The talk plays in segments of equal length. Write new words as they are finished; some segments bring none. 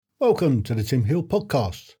Welcome to the Tim Hill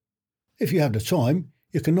Podcast. If you have the time,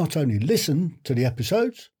 you can not only listen to the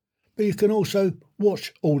episodes, but you can also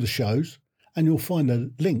watch all the shows, and you'll find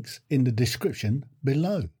the links in the description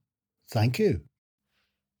below. Thank you.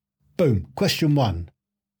 Boom. Question 1.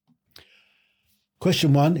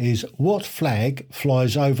 Question 1 is, what flag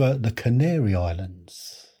flies over the Canary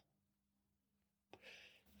Islands?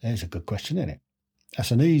 There's a good question, isn't it?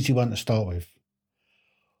 That's an easy one to start with.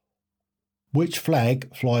 Which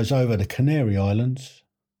flag flies over the Canary Islands?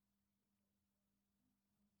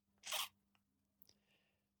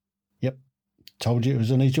 Yep, told you it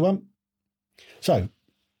was an easy one. So,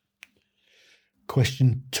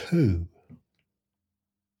 question 2.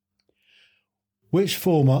 Which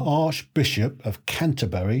former Archbishop of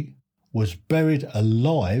Canterbury was burnt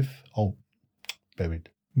alive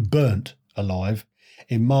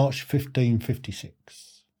in March 1556?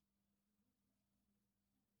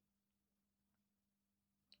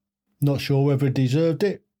 Not sure whether he deserved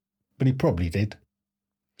it, but he probably did.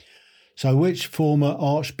 So which former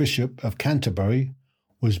Archbishop of Canterbury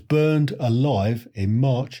was burned alive in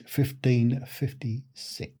March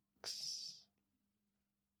 1556?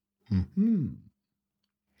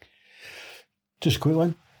 Just a quick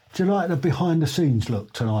one. Do you like the behind the scenes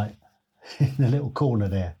look tonight? In the little corner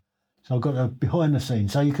there. So I've got the behind the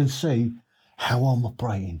scenes so you can see how I'm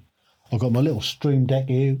operating. I've got my little stream deck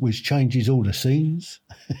here which changes all the scenes.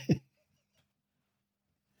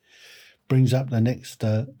 Brings up the next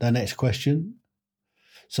question.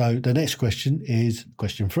 So the next question is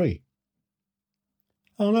question 3.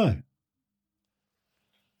 Oh no.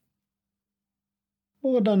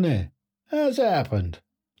 What have I done there? How's that happened?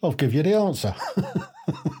 I'll give you the answer.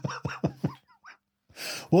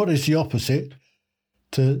 What is the opposite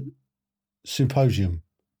to symposium?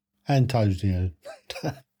 Antosium.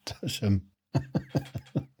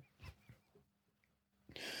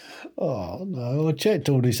 Oh no, I checked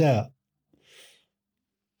all this out.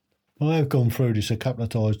 I have gone through this a couple of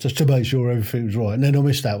times just to make sure everything was right, and then I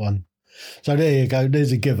missed that one. So there you go,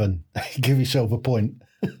 there's a given. Give yourself a point.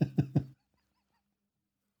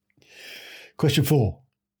 Question 4.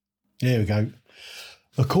 There we go.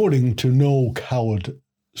 According to Noel Coward's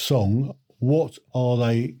song, what are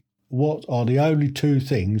the only 2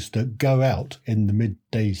 things that go out in the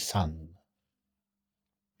midday sun?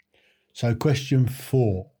 So question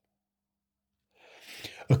 4.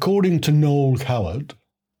 According to Noel Coward,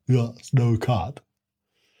 that's Noel Coward,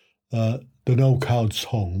 the Noel Coward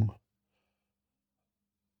song,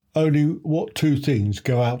 only what 2 things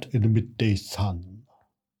go out in the midday sun?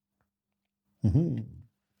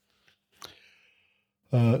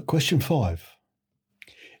 Question 5.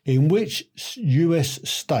 In which US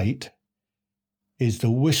state is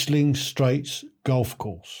the Whistling Straits Golf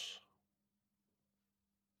Course?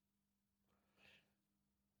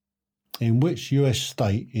 In which US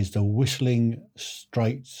state is the Whistling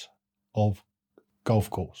Straits of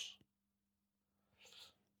Golf Course?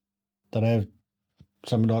 Do they have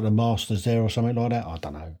something like the Masters there or something like that? I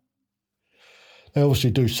don't know. They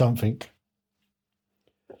obviously do something.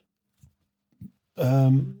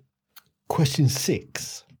 Question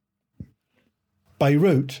 6.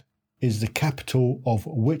 Beirut is the capital of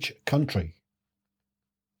which country?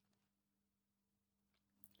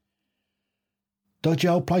 Dodgy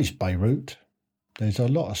old place, Beirut. There's a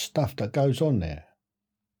lot of stuff that goes on there.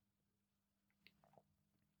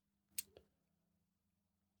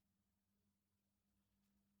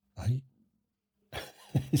 Hey?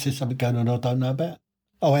 Is there something going on I don't know about?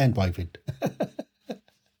 Oh, hand waving.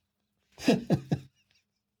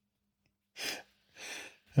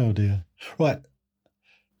 Oh dear. Right.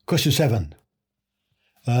 Question 7.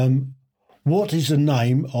 What is the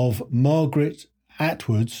name of Margaret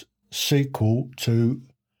Atwood's sequel to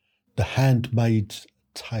The Handmaid's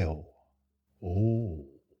Tale? Oh.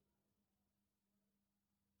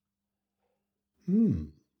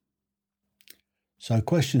 So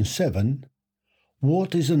question 7.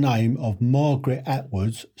 What is the name of Margaret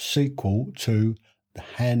Atwood's sequel to The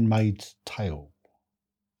Handmaid's Tale?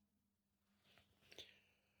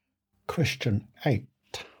 Question 8.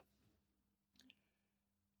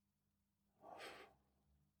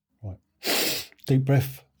 Right. Deep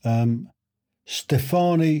breath.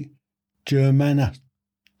 Stefani Germanotta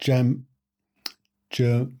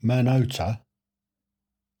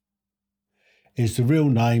is the real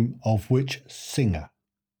name of which singer?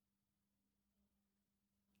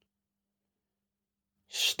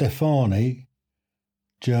 Stefani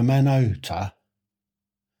Germanotta,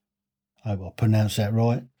 I hope I pronounced that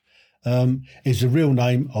right, is the real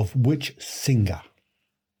name of which singer?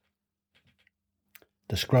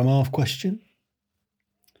 The scrum half question.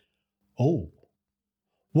 Oh,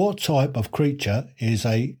 What type of creature is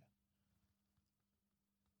a...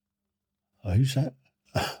 who's that?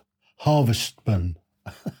 Harvestman.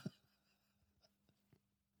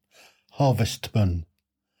 Harvestman.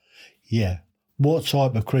 Yeah. What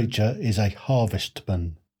type of creature is a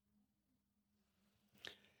harvestman?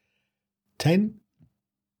 10.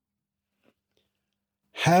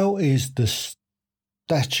 How is the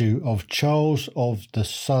statue of Charles of the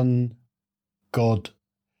sun god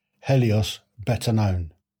Helios better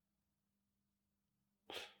known?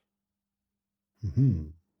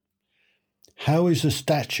 How is the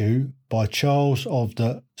statue by Charles of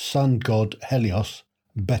the sun god Helios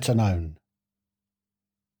better known?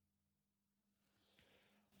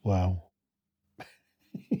 Wow.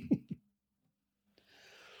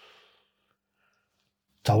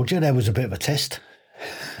 Told you there was a bit of a test.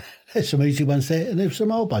 There's some easy ones there and there's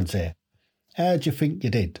some hard ones there. How do you think you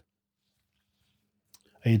did?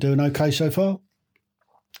 Are you doing okay so far?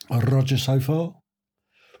 Roger so far?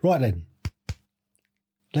 Right then.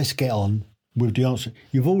 Let's get on with the answer.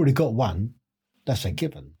 You've already got one. That's a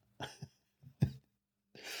given.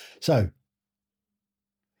 So,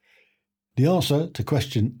 the answer to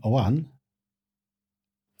question 1,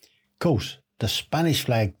 of course, the Spanish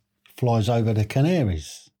flag flies over the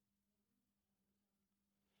Canaries.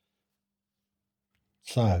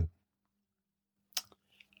 So,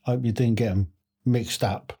 hope you didn't get them mixed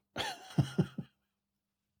up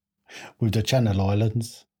with the Channel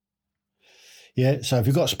Islands. Yeah, so if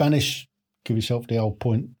you've got Spanish, give yourself the old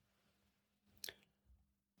point.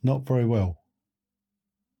 Not very well.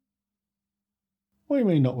 What do you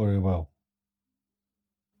mean not very well?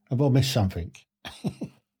 Have I missed something?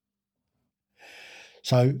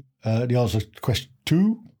 So, the answer to question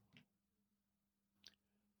 2,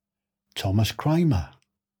 Thomas Kramer.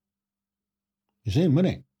 He's in,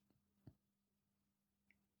 wasn't it?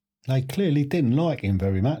 They clearly didn't like him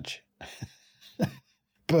very much.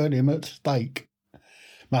 Burnt him at the stake.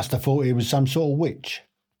 Must have thought he was some sort of witch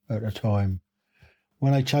at the time.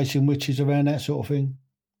 When they chasing witches around, that sort of thing.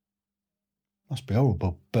 Must be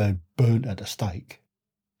horrible, burnt at the stake.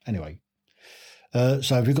 Anyway, so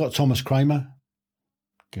if you've got Thomas Kramer,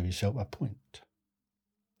 give yourself a point.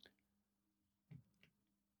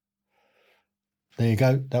 There you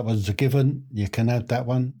go. That was a given. You can have that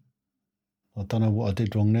one. I don't know what I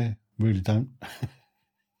did wrong there. Really don't.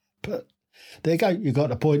 But there you go. You got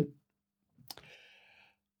the point.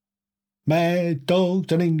 Mad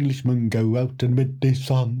dogs and Englishmen go out in the midday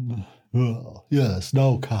sun. Oh, yes,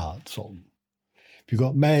 no card song. If you've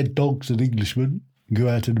got mad dogs and Englishmen go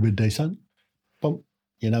out in the midday sun, bump,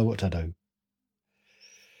 you know what to do.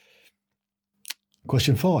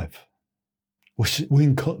 Question 5.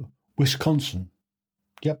 Wisconsin.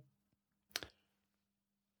 Yep.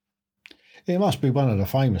 It must be one of the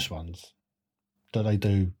famous ones that they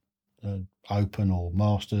do Open or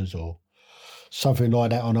Masters or something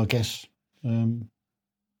like that on, I guess. So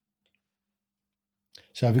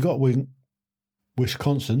if you've got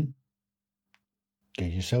Wisconsin,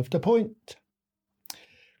 give yourself the point.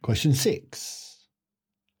 Question 6.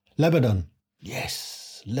 Lebanon.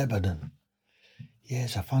 Yes, Lebanon. Yeah,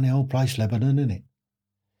 it's a funny old place, Lebanon, isn't it?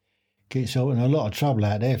 Get yourself in a lot of trouble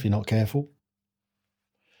out there if you're not careful.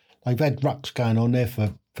 They've had rucks going on there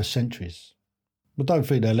for centuries. I don't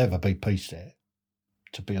think there'll ever be peace there,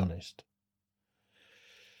 to be honest.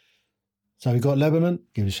 So we've got Lebanon.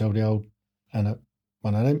 Give yourself the old and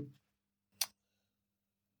one of them.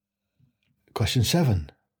 Question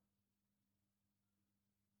 7.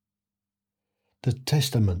 The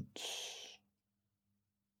Testaments.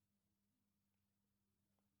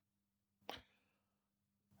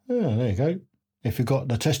 Yeah, there you go. If you've got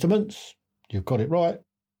the Testaments, you've got it right.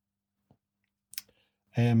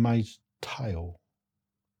 Handmaid's Tale.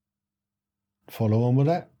 Follow on with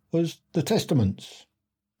that was the Testaments.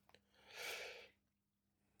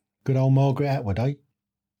 Good old Margaret Atwood, eh?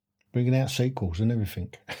 Bringing out sequels and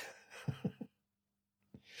everything.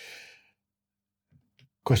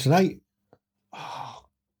 Question 8. Oh,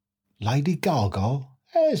 Lady Gaga.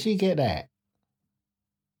 How does she get that?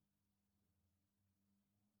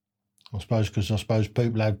 I suppose because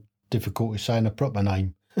people have difficulty saying a proper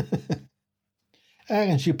name. How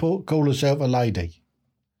can she call herself a lady?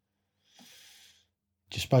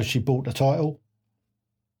 Do you suppose she bought the title?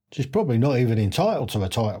 She's probably not even entitled to a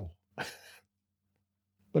title.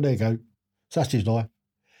 But there you go. Such is life.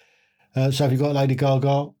 So if you've got Lady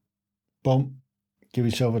Gaga, bomb, give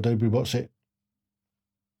yourself a doobie, what's it?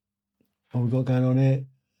 What we got going on here?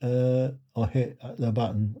 I hit the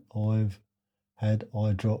button. I've had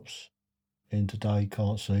eye drops in today.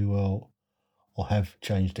 Can't see well. I have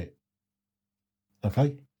changed it.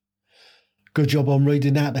 Okay. Good job on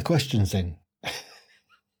reading out the questions then.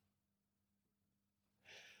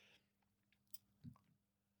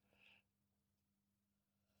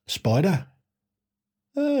 Spider.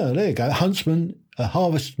 Oh, there you go. Huntsman, a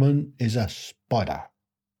harvestman is a spider.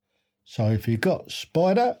 So if you've got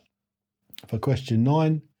spider for question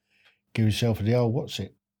 9, give yourself the old what's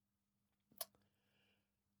it.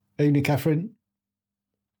 Evening, Catherine.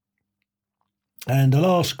 And the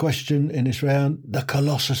last question in this round, the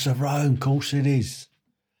Colossus of Rome. Of course it is.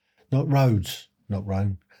 Not Rhodes, not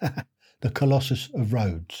Rome. The Colossus of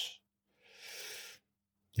Rhodes.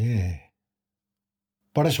 Yeah.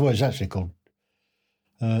 But that's what it's actually called.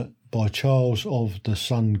 By Charles of the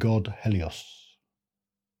sun god Helios.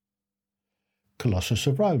 Colossus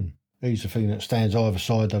of Rome. He's the thing that stands either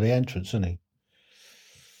side of the entrance, isn't he?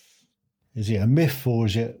 Is it a myth or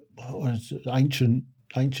is it ancient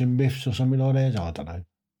myths or something like that? I don't know.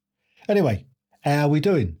 Anyway, how are we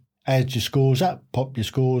doing? Add your scores up, pop your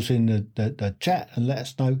scores in the chat and let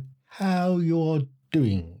us know how you're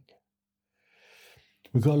doing.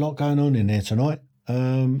 We've got a lot going on in there tonight.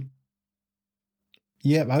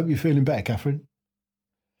 Yep, I hope you're feeling better, Catherine.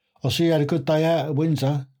 I see you had a good day out at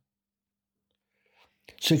Windsor.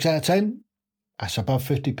 6 out of 10. That's above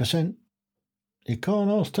 50%. You can't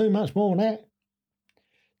ask too much more than that.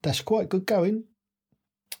 That's quite good going.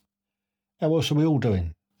 How else are we all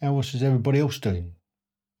doing? How else is everybody else doing?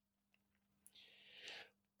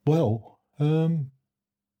 Well,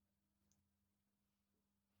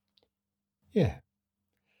 yeah.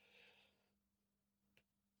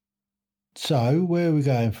 So, where are we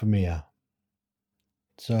going from here?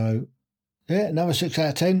 So, yeah, another 6 out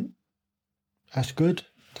of 10. That's good.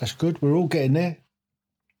 That's good. We're all getting there.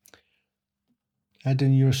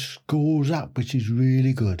 Adding your scores up, which is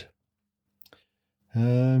really good.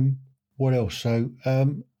 What else? So,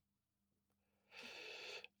 hang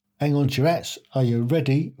on to your hats. Are you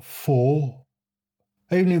ready for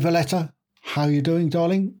Evening Valletta? How are you doing,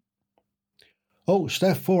 darling? Oh,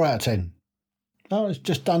 Steph, 4 out of 10. Oh, it's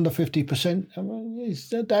just under 50%. I mean,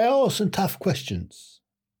 they are some tough questions.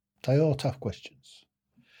 They are tough questions.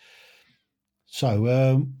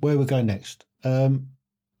 So, where we go next?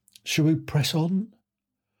 Should we press on?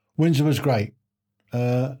 Windsor was great.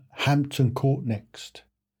 Hampton Court next.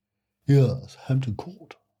 Yes, Hampton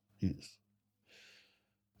Court. Yes.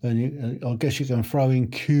 And I guess you can throw in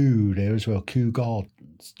Kew there as well. Kew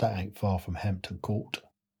Gardens. That ain't far from Hampton Court.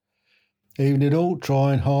 Evening all,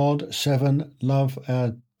 trying hard. 7, love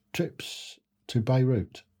our trips to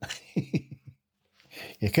Beirut.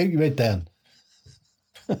 You keep your head down.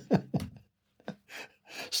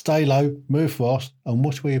 Stay low, move fast, and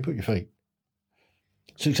watch where you put your feet.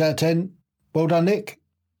 6 out of 10. Well done, Nick.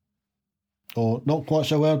 Or not quite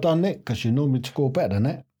so well done, Nick, because you normally score better than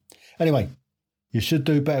that. Anyway, you should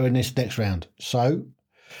do better in this next round. So,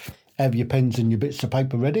 have your pens and your bits of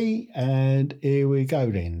paper ready, and here we go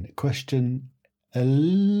then. Question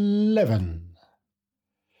 11.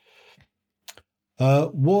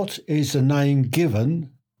 What is the name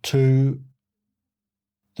given to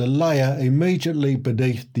the layer immediately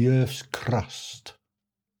beneath the Earth's crust?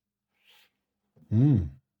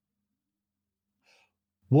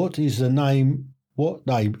 What name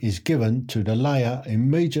is given to the layer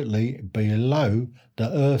immediately below the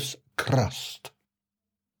Earth's crust?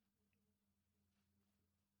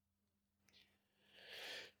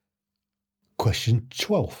 Question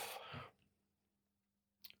 12.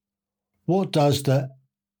 What does the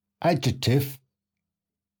adjective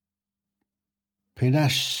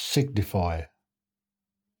panache signify?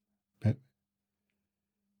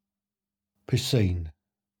 Piscine.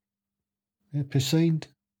 Yeah, piscined?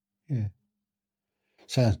 Yeah.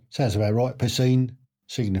 Sounds about right. Piscine,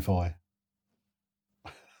 signify.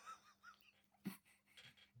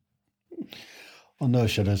 I know I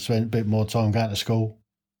should have spent a bit more time going to school.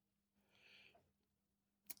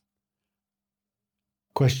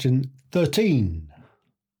 Question 13.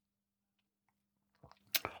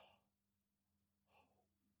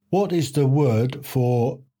 What is the word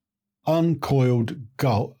for uncoined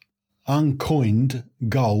gold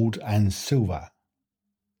and silver?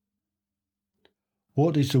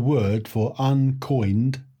 What is the word for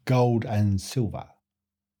uncoined gold and silver?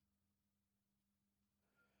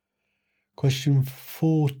 Question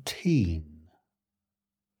 14.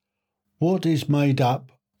 What is made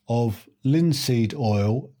up of linseed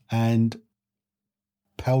oil and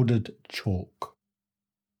powdered chalk?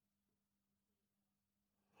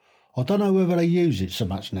 I don't know whether they use it so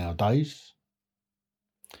much nowadays,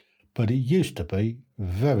 but it used to be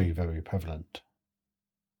very, very prevalent.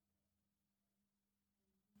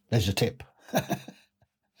 There's a tip.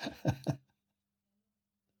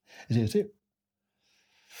 Is it a tip?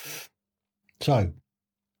 So,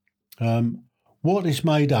 what is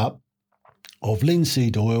made up of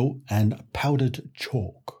linseed oil and powdered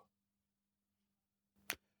chalk?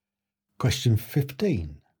 Question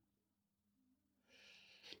 15.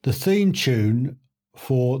 The theme tune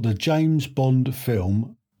for the James Bond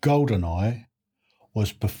film GoldenEye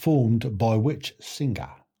was performed by which singer?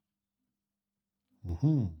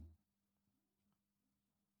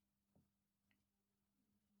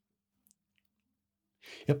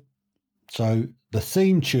 Yep. So the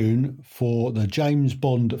theme tune for the James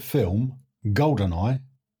Bond film GoldenEye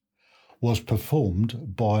was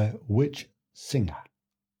performed by which singer?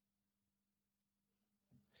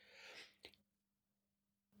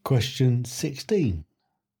 Question 16.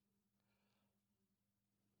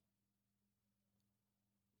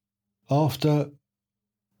 After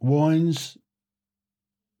Wines,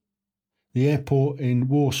 the airport in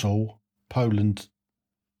Warsaw, Poland,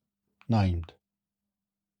 named?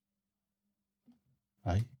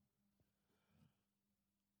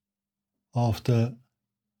 After...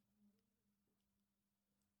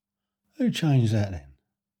 Who changed that then?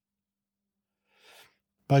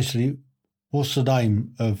 Basically, what's the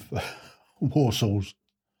name of Warsaw's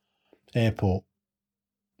airport?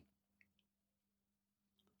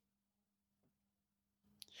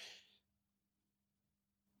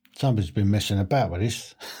 Somebody's been messing about with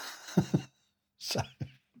this. So,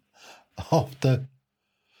 after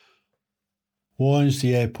Wines,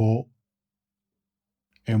 the airport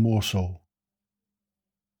in Warsaw,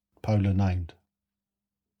 Poland, named?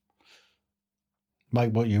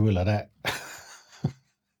 Make what you will of that.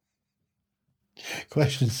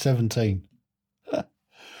 Question 17.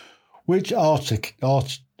 Which architect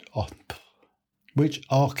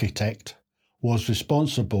was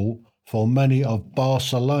responsible for many of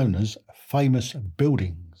Barcelona's famous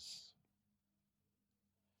buildings?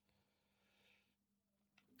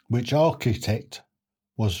 Which architect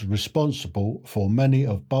was responsible for many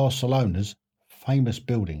of Barcelona's famous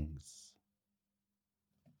buildings?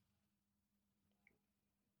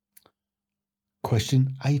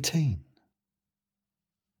 Question 18.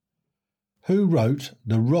 Who wrote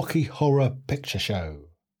the Rocky Horror Picture Show?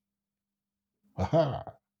 Aha!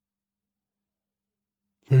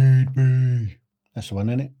 Feed me. That's the one,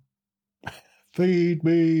 isn't it? Feed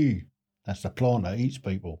me. That's the plant that eats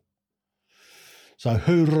people. So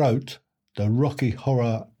who wrote the Rocky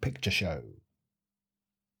Horror Picture Show?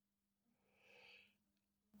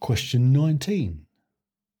 Question 19.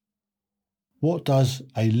 What does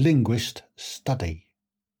a linguist study?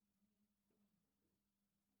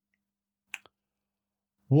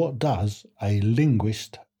 What does a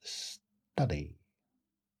linguist study?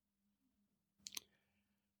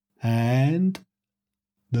 And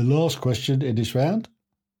the last question in this round,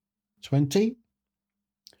 20.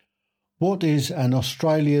 What is an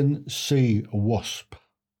Australian sea wasp?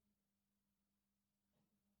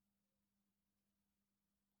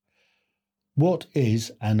 What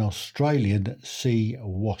is an Australian sea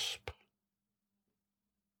wasp?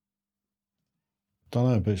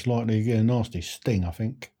 Don't know, but it's likely to get a nasty sting, I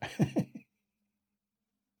think.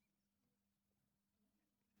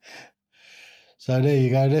 So there you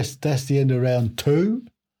go. That's the end of round 2.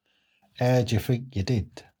 How do you think you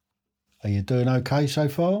did? Are you doing okay so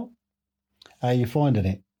far? How are you finding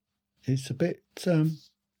it? It's a bit...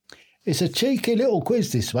 it's a cheeky little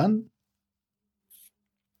quiz, this one.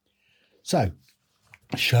 So,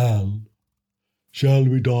 shall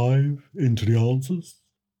we dive into the answers?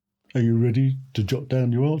 Are you ready to jot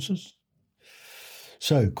down your answers?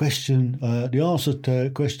 So, the answer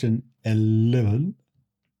to question 11.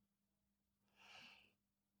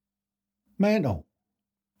 Mantle.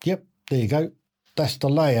 Yep, there you go. That's the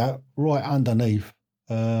layer right underneath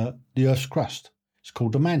the Earth's crust. It's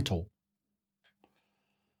called the mantle.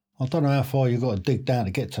 I don't know how far you've got to dig down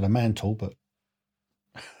to get to the mantle, but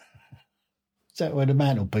is that where the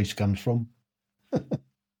mantelpiece comes from?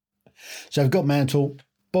 So we've got mantle,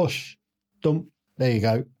 bosh, dump, there you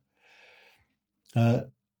go.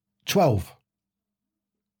 12.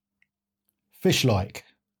 Fish-like.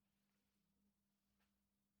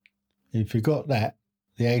 If you got that,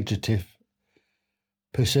 the adjective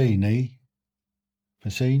piscine,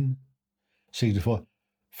 signify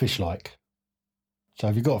fish-like. So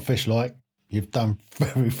if you've got fish-like, you've done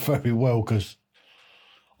very, very well, because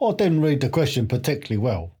I didn't read the question particularly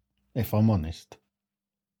well, if I'm honest.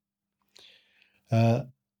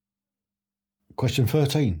 Question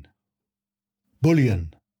 13.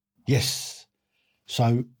 Bullion. Yes.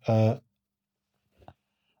 So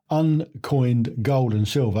uncoined gold and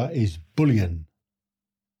silver is bullion.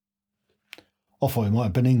 I thought it might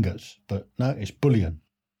have been ingots, but no, it's bullion.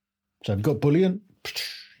 So if you've got bullion,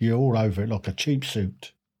 You're all over it like a cheap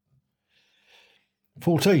suit.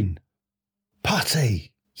 14.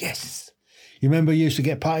 Putty. Yes. You remember you used to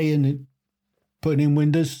get putty and putting in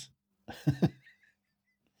windows?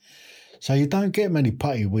 So you don't get many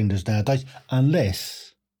putty windows nowadays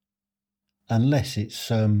unless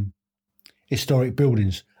it's historic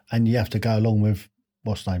buildings and you have to go along with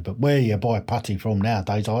what's the name. But where you buy putty from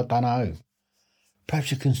nowadays, I don't know. Perhaps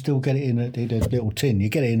you can still get it in a little tin. You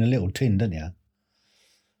get it in a little tin, don't you?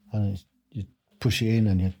 And you push it in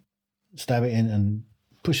and you stab it in and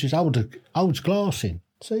pushes old glass in.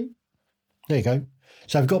 See? There you go.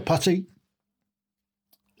 So I've got putty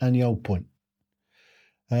and the old point.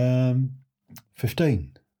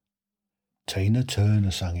 15. Tina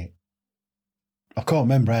Turner sang it. I can't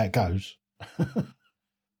remember how it goes.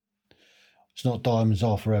 It's not Diamonds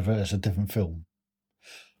Are Forever, it's a different film.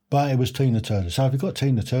 But it was Tina Turner. So if you've got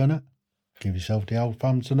Tina Turner, give yourself the old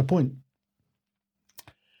thumbs and a point.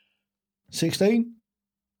 16.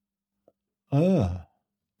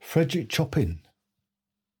 Frederick Chopin.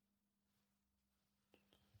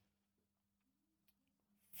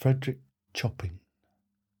 Frederick Chopin.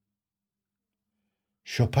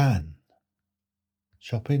 Chopin.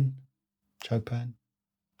 Chopin. Chopin.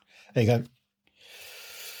 There you go.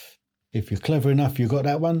 If you're clever enough, you got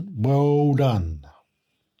that one. Well done.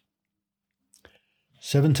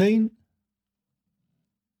 17.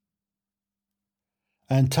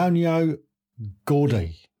 Antonio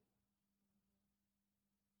Gaudí.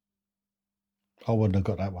 I wouldn't have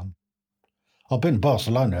got that one. I've been to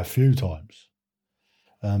Barcelona a few times,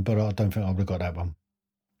 but I don't think I would have got that one.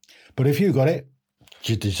 But if you got it,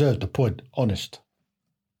 you deserve the point, honest.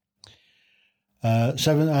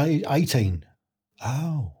 18.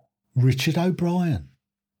 Oh, Richard O'Brien.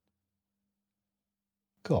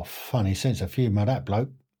 Got a funny sense of humour, that bloke.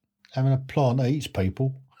 Having a plant that eats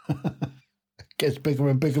people. Gets bigger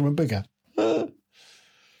and bigger and bigger. There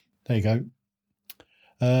you go.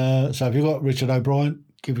 So if you've got Richard O'Brien,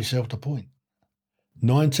 give yourself the point.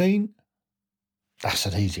 19. That's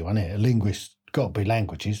an easy one, isn't it? A linguist. Got to be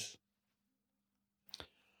languages.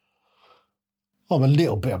 I'm a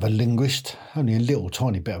little bit of a linguist, only a little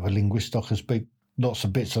tiny bit of a linguist. I can speak lots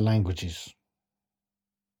of bits of languages.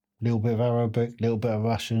 A little bit of Arabic, a little bit of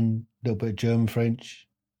Russian, a little bit of German, French,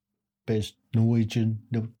 a bit of Norwegian,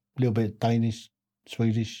 a little bit of Danish,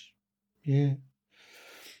 Swedish. Yeah.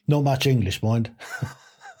 Not much English, mind.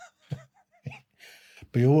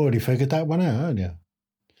 But you already figured that one out, haven't you?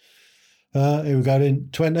 Here we go then.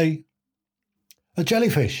 20. A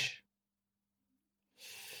jellyfish.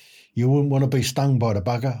 You wouldn't want to be stung by the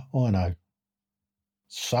bugger, I know.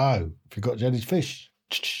 So, if you've got jellyfish,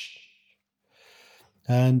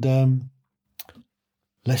 and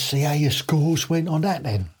let's see how your scores went on that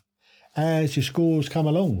then. As your scores come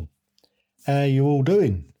along, how you all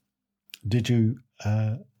doing? Did you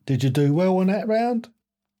do well on that round?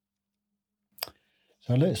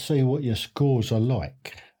 So let's see what your scores are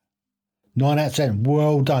like. 9 out of 10.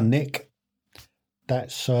 Well done, Nick.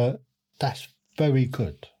 That's very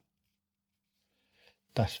good.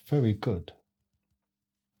 That's very good.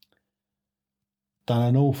 Done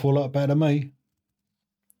an awful lot better than me.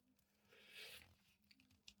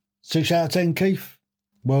 6 out of 10, Keith.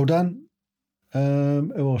 Well done.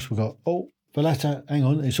 Who else we got? Oh, Valletta. Hang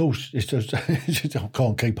on. It's just I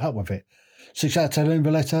can't keep up with it. 6 out of 10,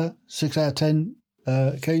 Valletta. 6 out of 10,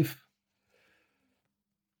 Keith.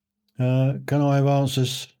 Can I have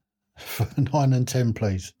answers for 9 and 10,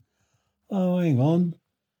 please? Oh, hang on.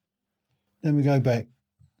 Let me go back.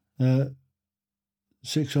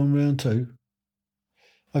 6 on round 2.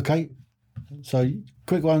 Okay. So,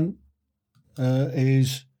 quick one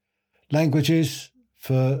is languages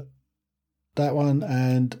for that one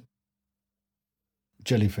and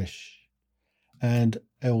jellyfish. And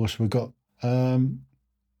else we've got 8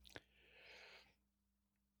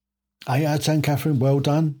 out of 10, Catherine. Well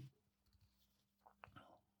done.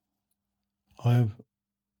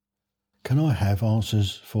 Can I have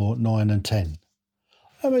answers for 9 and 10?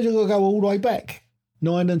 I mean, I've got to go all the way back.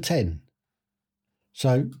 9 and 10.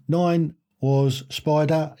 So 9 was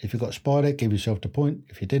spider. If you got spider, give yourself the point.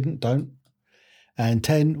 If you didn't, don't. And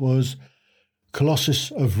 10 was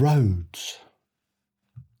Colossus of Rhodes.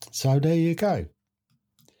 So there you go.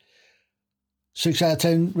 6 out of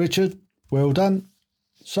 10, Richard. Well done.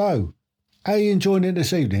 So, how are you enjoying it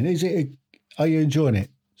this evening? Are you enjoying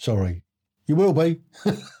it? Sorry. You will be.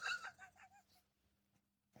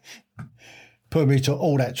 Put me to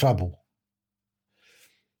all that trouble.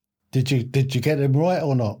 Did you get them right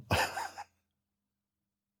or not?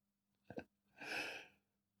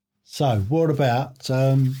 So, what about,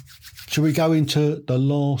 should we go into the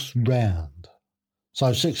last round?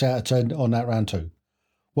 So 6 out of 10 on that round 2.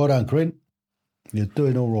 Well done, Corinne. You're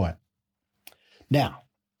doing all right. Now,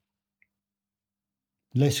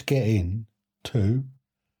 let's get in to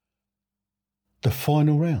the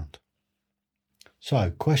final round.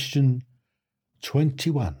 So, question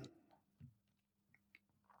 21.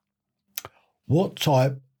 What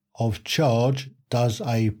type of charge does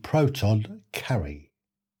a proton carry?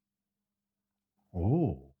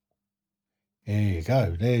 Oh, here you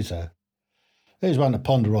go. There's one to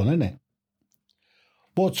ponder on, isn't it?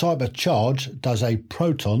 What type of charge does a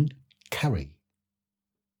proton carry?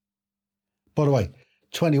 By the way,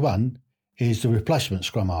 21 is the replacement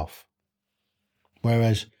scrum half,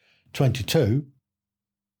 whereas 22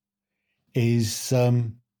 is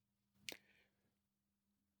the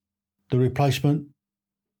replacement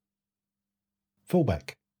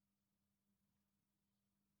fullback.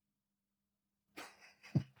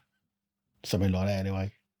 Something like that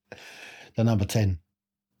anyway. The number 10.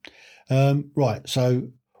 Right, so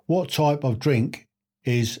what type of drink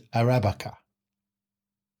is Arabica?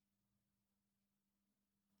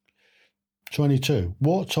 22.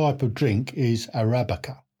 What type of drink is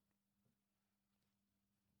Arabica?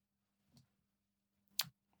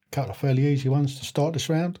 Couple of fairly easy ones to start this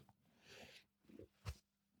round.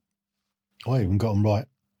 I even got them right.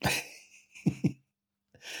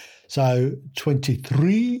 So,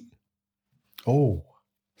 23. Oh.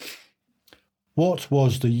 What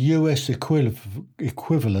was the US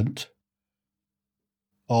equivalent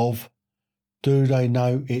of Do They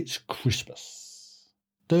Know It's Christmas?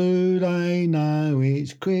 Do they know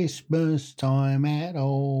it's Christmas time at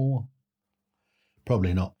all?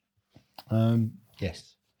 Probably not.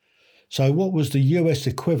 Yes. So what was the US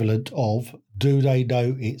equivalent of Do They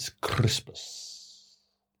Know It's Christmas?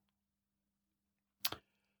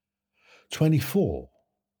 24.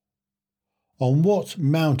 On what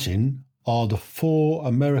mountain are the 4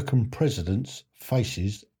 American presidents'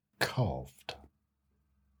 faces carved?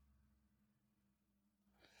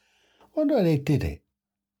 I wonder how they did it.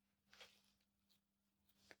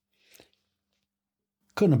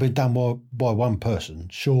 Couldn't have been done by one person,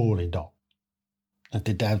 surely not. And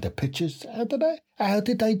did they have the pictures? How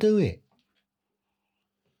did they do it?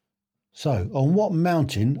 So, on what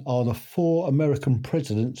mountain are the 4 American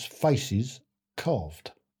presidents' faces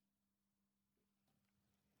carved?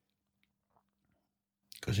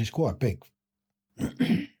 Because it's quite big.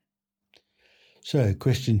 So,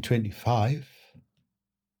 question 25.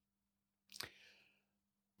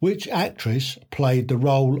 Which actress played the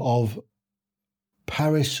role of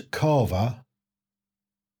Paris Carver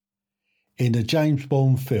in the James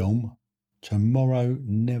Bond film Tomorrow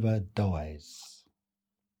Never Dies?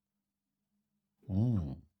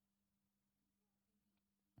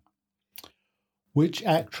 Which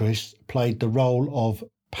actress played the role of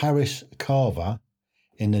Paris Carver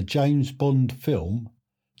in the James Bond film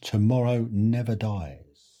Tomorrow Never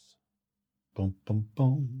Dies? Boom, boom,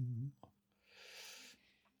 boom.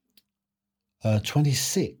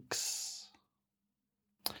 26.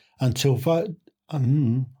 Until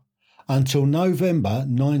November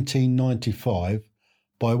 1995,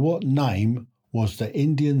 by what name was the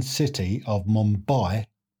Indian city of Mumbai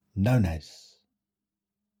known as?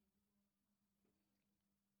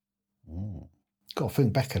 Got to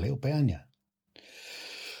think back a little bit, haven't you?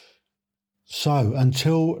 So,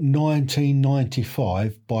 until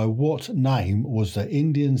 1995, by what name was the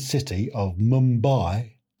Indian city of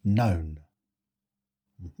Mumbai known?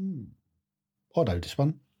 I know this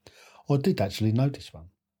one. I did actually know this one.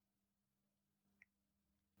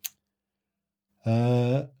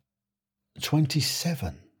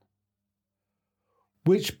 27.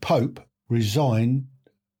 Which Pope reigned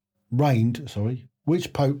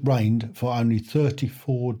for only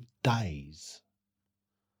 34 days?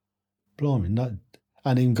 Blimey, no,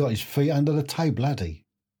 and even got his feet under the table, had he?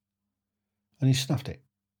 And he snuffed it.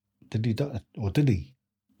 Did he do, or did he?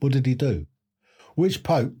 What did he do? Which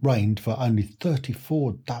Pope reigned for only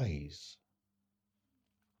 34 days?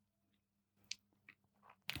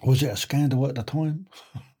 Was it a scandal at the time?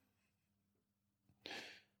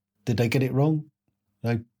 Did they get it wrong?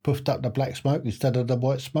 They puffed up the black smoke instead of the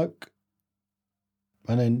white smoke?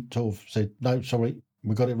 And then sort of said, no, sorry,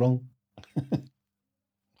 we got it wrong.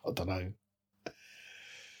 I don't know.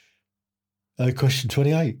 Question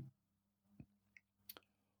 28.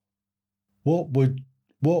 What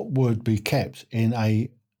would be kept in a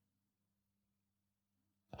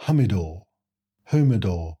humidor?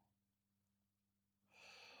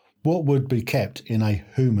 What would be kept in a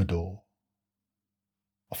humidor?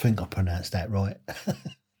 I think I pronounced that right.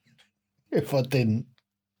 If I didn't,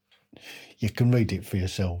 you can read it for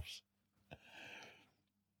yourselves.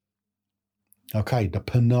 Okay, the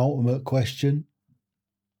penultimate question.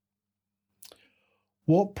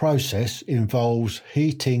 What process involves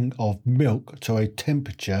heating of milk to a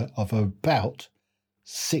temperature of about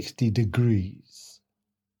 60 degrees?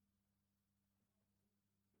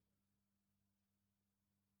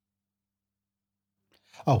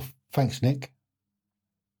 Oh, thanks, Nick.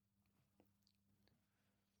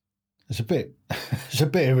 It's a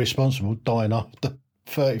bit irresponsible dying after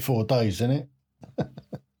 34 days, isn't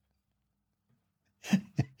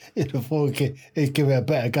it? Before he'd give it a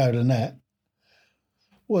better go than that.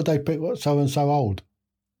 What did they pick? What, so and so old?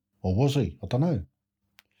 Or was he? I don't know.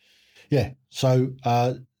 Yeah, so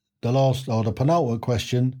the penultimate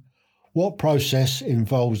question, what process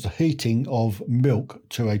involves the heating of milk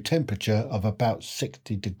to a temperature of about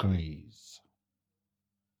 60 degrees?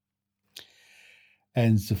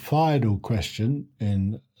 And the final question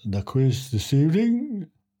in the quiz this evening,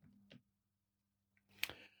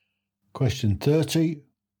 question 30,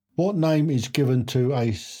 what name is given to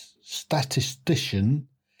a statistician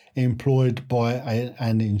employed by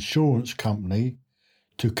an insurance company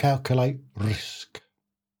to calculate risk?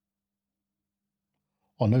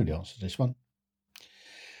 I know the answer to this one.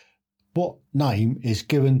 What name is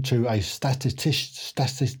given to a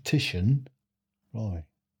statistician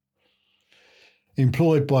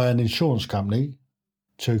employed by an insurance company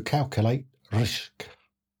to calculate risk?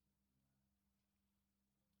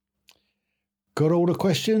 Got all the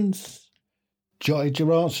questions? Jotted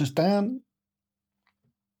your answers down?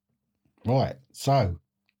 Right, so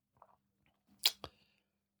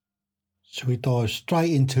shall we dive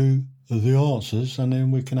straight into the answers and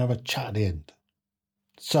then we can have a chat at the end?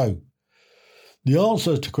 So, the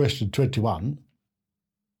answer to question 21,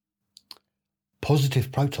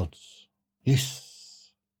 positive protons. Yes.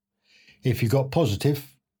 If you got positive,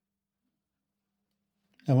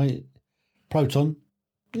 proton,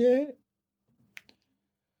 yeah.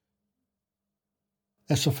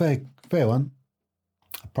 That's a fair one.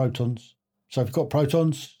 Protons. So if you've got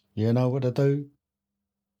protons, you know what to do.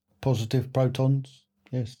 Positive protons.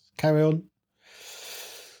 Yes. Carry on.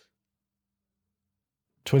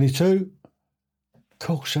 22. Of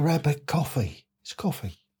course, Arabica coffee. It's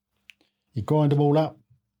coffee. You grind them all up.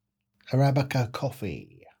 Arabica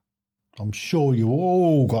coffee. I'm sure you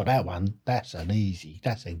all got that one. That's a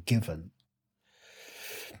given.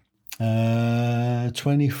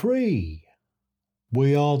 23.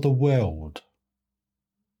 We are the world.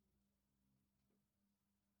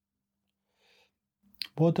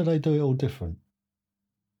 Why do they do it all different?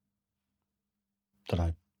 Don't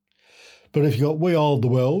know. But if you got we are the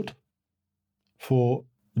world for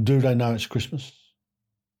do they know it's Christmas?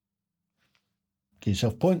 Give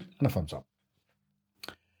yourself a point and a thumbs up.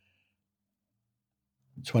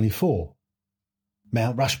 24.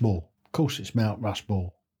 Mount Rushmore. Of course it's Mount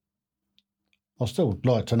Rushmore. I'd still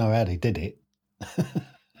like to know how they did it.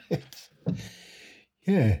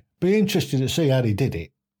 Yeah, be interested to see how they did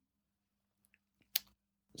it.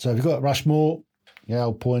 So if you've got Rushmore, yeah,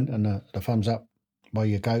 I'll point and the thumbs up. Where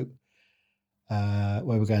you go.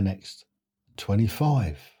 Where we go next?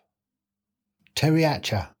 25. Terry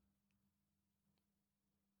Hatcher.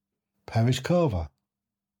 Paris Carver.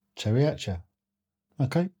 Terry Hatcher.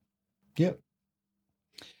 Okay. Yep.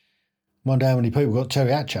 Wonder how many people got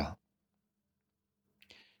Terry Hatcher.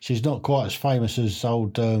 She's not quite as famous as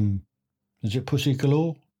old, is it Pussy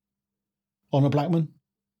Galore? Honor Blackman?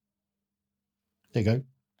 There you go.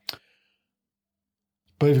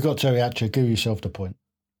 But if you've got Terry Hatcher, give yourself the point.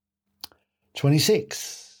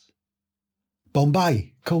 26.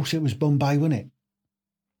 Bombay. Of course it was Bombay, wasn't it?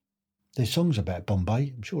 There's songs about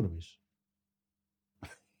Bombay, I'm sure there is.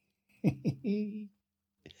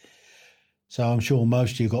 So I'm sure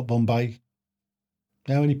most of you got Bombay.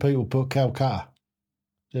 How many people put Calcutta?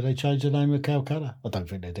 Did they change the name of Calcutta? I don't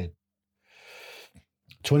think they did.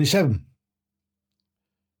 27.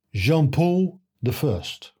 Jean-Paul I.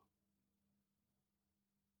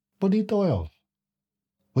 What did he die of?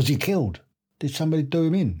 Was he killed? Did somebody do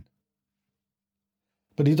him in?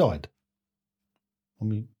 But he died. I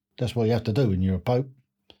mean, that's what you have to do when you're a pope.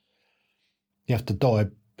 You have to die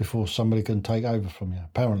before somebody can take over from you,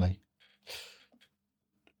 apparently.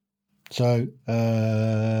 So,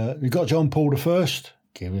 you got John Paul I.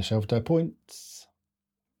 Give yourself their points.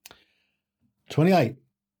 28.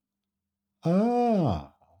 A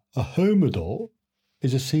humidor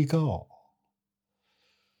is a cigar.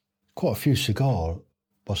 Quite a few cigar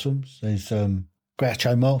bottoms. There's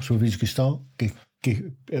Groucho Marx with his guitar.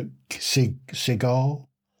 Cigar.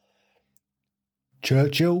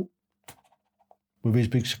 Churchill with his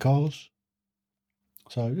big cigars.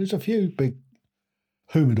 So there's a few big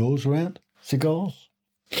humidors around. Cigars.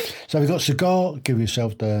 So we've got cigar, give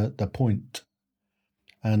yourself the point.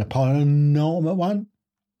 And the penultimate one,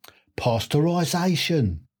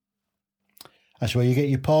 pasteurisation. That's where you get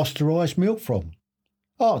your pasteurised milk from.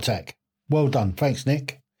 Heart attack. Well done. Thanks,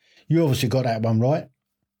 Nick. You obviously got that one right.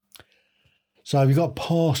 So you've got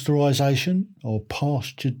pasteurisation or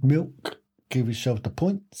pastured milk. Give yourself the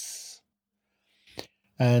points.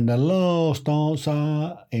 And the last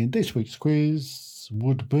answer in this week's quiz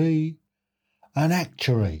would be an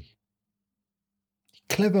actuary.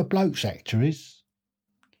 Clever blokes, actuaries.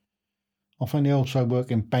 I think they also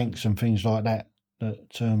work in banks and things like that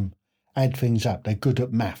add things up. They're good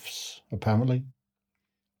at maths, apparently.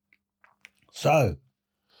 So,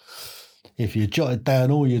 if you jotted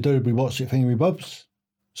down all your doobly what's it thingy bobs,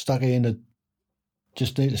 just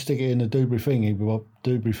need to stick it in the doobly thingy bob,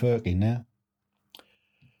 doobly furky now.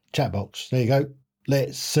 Chat box, there you go.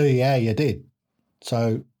 Let's see how you did.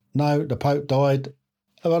 So, no, the Pope died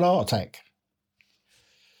of an heart attack.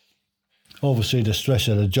 Obviously, the stress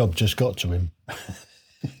of the job just got to him.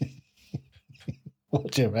 What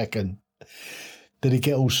do you reckon? Did he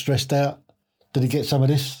get all stressed out? Did he get some of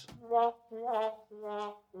this?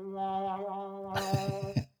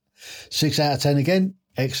 6 out of 10 again.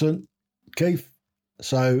 Excellent, Keith.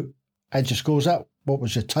 So, add your scores up. What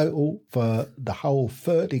was your total for the whole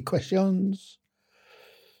 30 questions?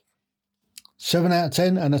 7 out of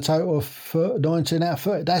 10 and a total of 19 out of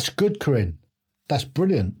 30. That's good, Corinne. That's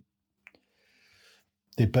brilliant.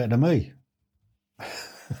 Did better than me.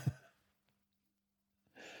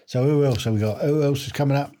 So who else have we got? Who else is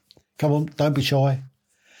coming up? Come on, don't be shy.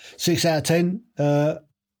 6 out of 10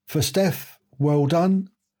 for Steph. Well done.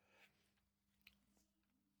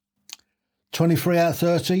 23 out of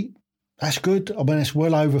 30. That's good. I mean, it's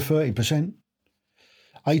well over 30%.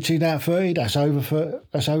 18 out of 30. That's over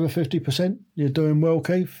 50%. You're doing well,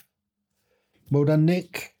 Keith. Well done,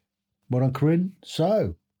 Nick. Well done, Corinne.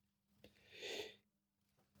 So,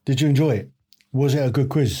 did you enjoy it? Was it a good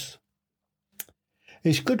quiz?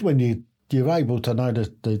 It's good when you're able to know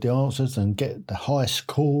the answers and get the high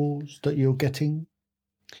scores that you're getting.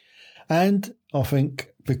 And I think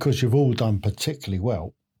because you've all done particularly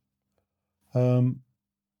well, 18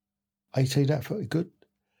 out of 30, good.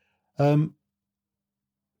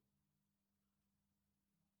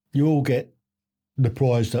 You all get the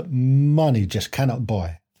prize that money just cannot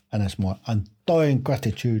buy. And that's my undying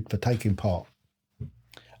gratitude for taking part.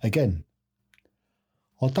 Again,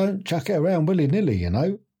 I don't chuck it around willy-nilly, you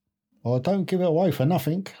know. I don't give it away for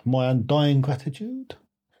nothing. My undying gratitude.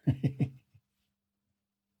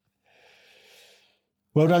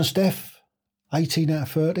 Well done, Steph. 18 out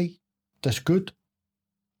of 30. That's good.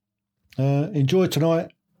 Enjoy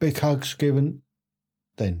tonight. Big hugs given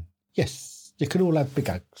then. Yes, you can all have big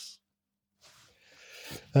hugs.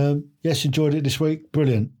 Yes, enjoyed it this week.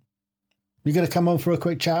 Brilliant. You going to come on for a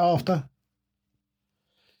quick chat after?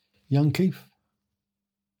 Young Keith?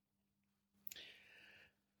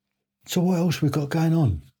 So what else we got going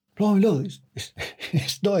on? Blimey, look,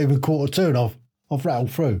 it's not even 1:45 and I've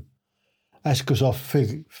rattled through. That's because I've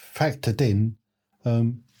factored in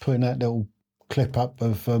putting that little clip up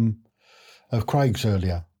of Craig's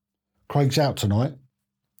earlier. Craig's out tonight.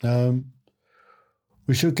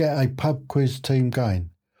 We should get a pub quiz team going.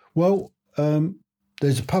 Well,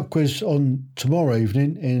 there's a pub quiz on tomorrow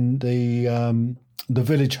evening in the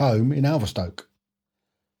village home in Alverstoke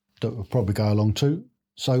that we'll probably go along to.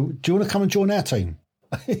 So do you want to come and join our team?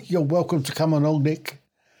 You're welcome to come along, Nick.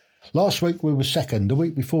 Last week we were second. The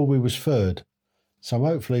week before we was third. So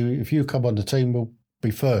hopefully if you come on the team, we'll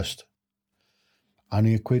be first.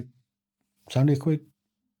 Only £1. It's only £1.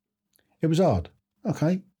 It was hard.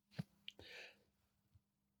 Okay.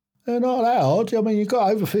 Not that hard. I mean, you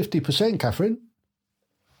got over 50%, Catherine.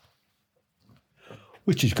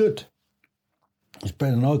 Which is good. It's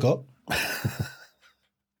better than I got.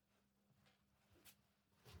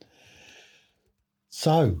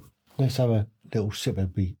 So, let's have a little sip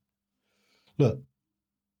of beer. Look,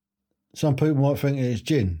 some people might think it's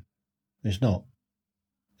gin. It's not.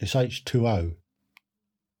 It's H2O.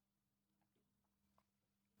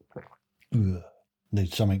 Ugh,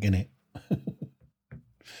 needs something in it.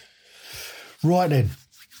 Right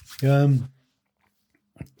then.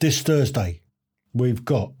 This Thursday, we've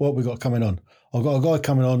got coming on. I've got a guy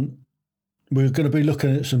coming on. We're going to be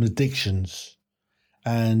looking at some addictions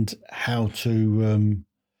and how to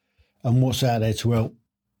and what's out there to help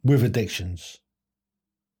with addictions.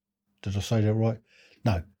 Did I say that right?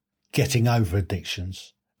 No, getting over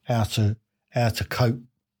addictions, how to cope,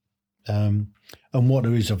 and what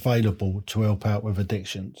there is available to help out with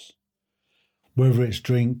addictions. Whether it's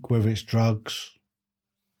drink, whether it's drugs,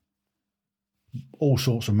 all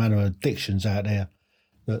sorts of manner of addictions out there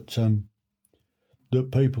that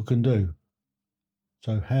that people can do.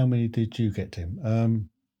 So how many did you get, Tim?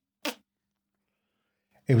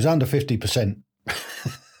 It was under 50%.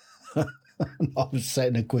 I was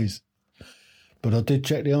setting a quiz, but I did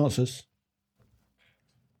check the answers.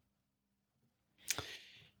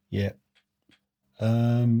 Yeah.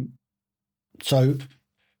 So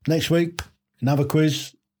next week, another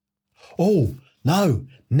quiz. Oh, no,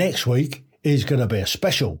 next week is going to be a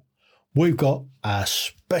special. We've got a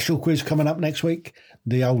special quiz coming up next week.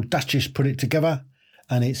 The old Duchess put it together,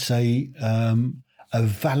 and it's a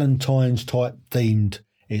Valentine's type themed.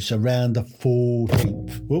 It's around the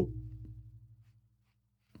 14th. Whoop.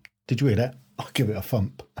 Did you hear that? I'll give it a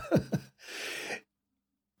thump.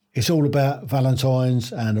 It's all about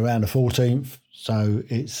Valentine's and around the 14th. So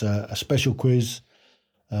it's a special quiz.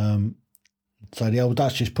 So the old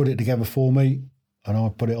Duchess put it together for me and I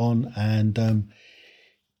put it on. And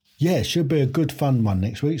yeah, it should be a good fun one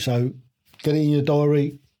next week. So get it in your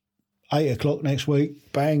diary. 8 o'clock next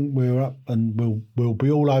week. Bang, we're up and we'll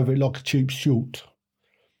be all over it like a cheap short.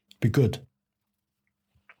 Be good.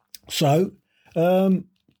 So I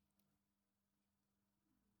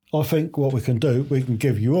think what we can do, we can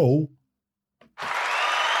give you all.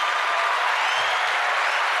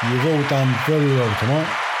 You've all done very well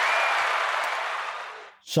tonight.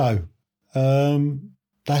 So,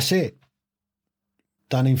 that's it.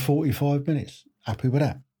 Done in 45 minutes. Happy with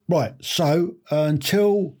that. Right, so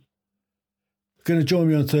until you're going to join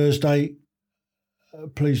me on Thursday,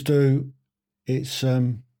 please do. It's,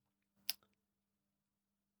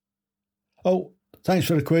 oh, thanks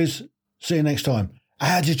for the quiz. See you next time.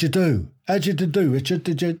 How did you do? How did you do, Richard?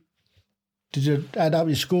 Did you add up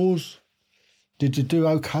your scores? Did you do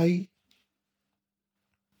okay?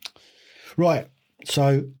 Right,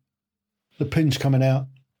 so the pin's coming out,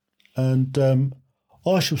 and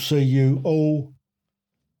I shall see you all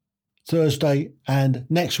Thursday and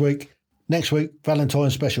next week. Next week,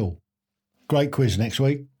 Valentine's special. Great quiz next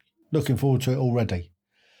week. Looking forward to it already.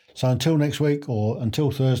 So until next week or until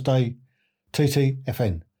Thursday,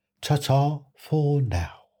 TTFN. Ta-ta for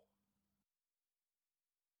now.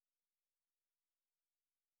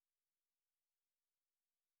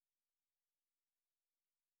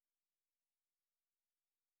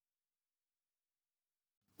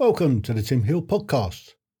 Welcome to the Tim Hill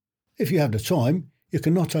Podcast. If you have the time, you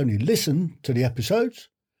can not only listen to the episodes,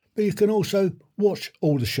 but you can also watch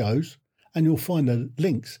all the shows, and you'll find the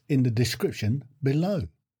links in the description below.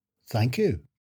 Thank you.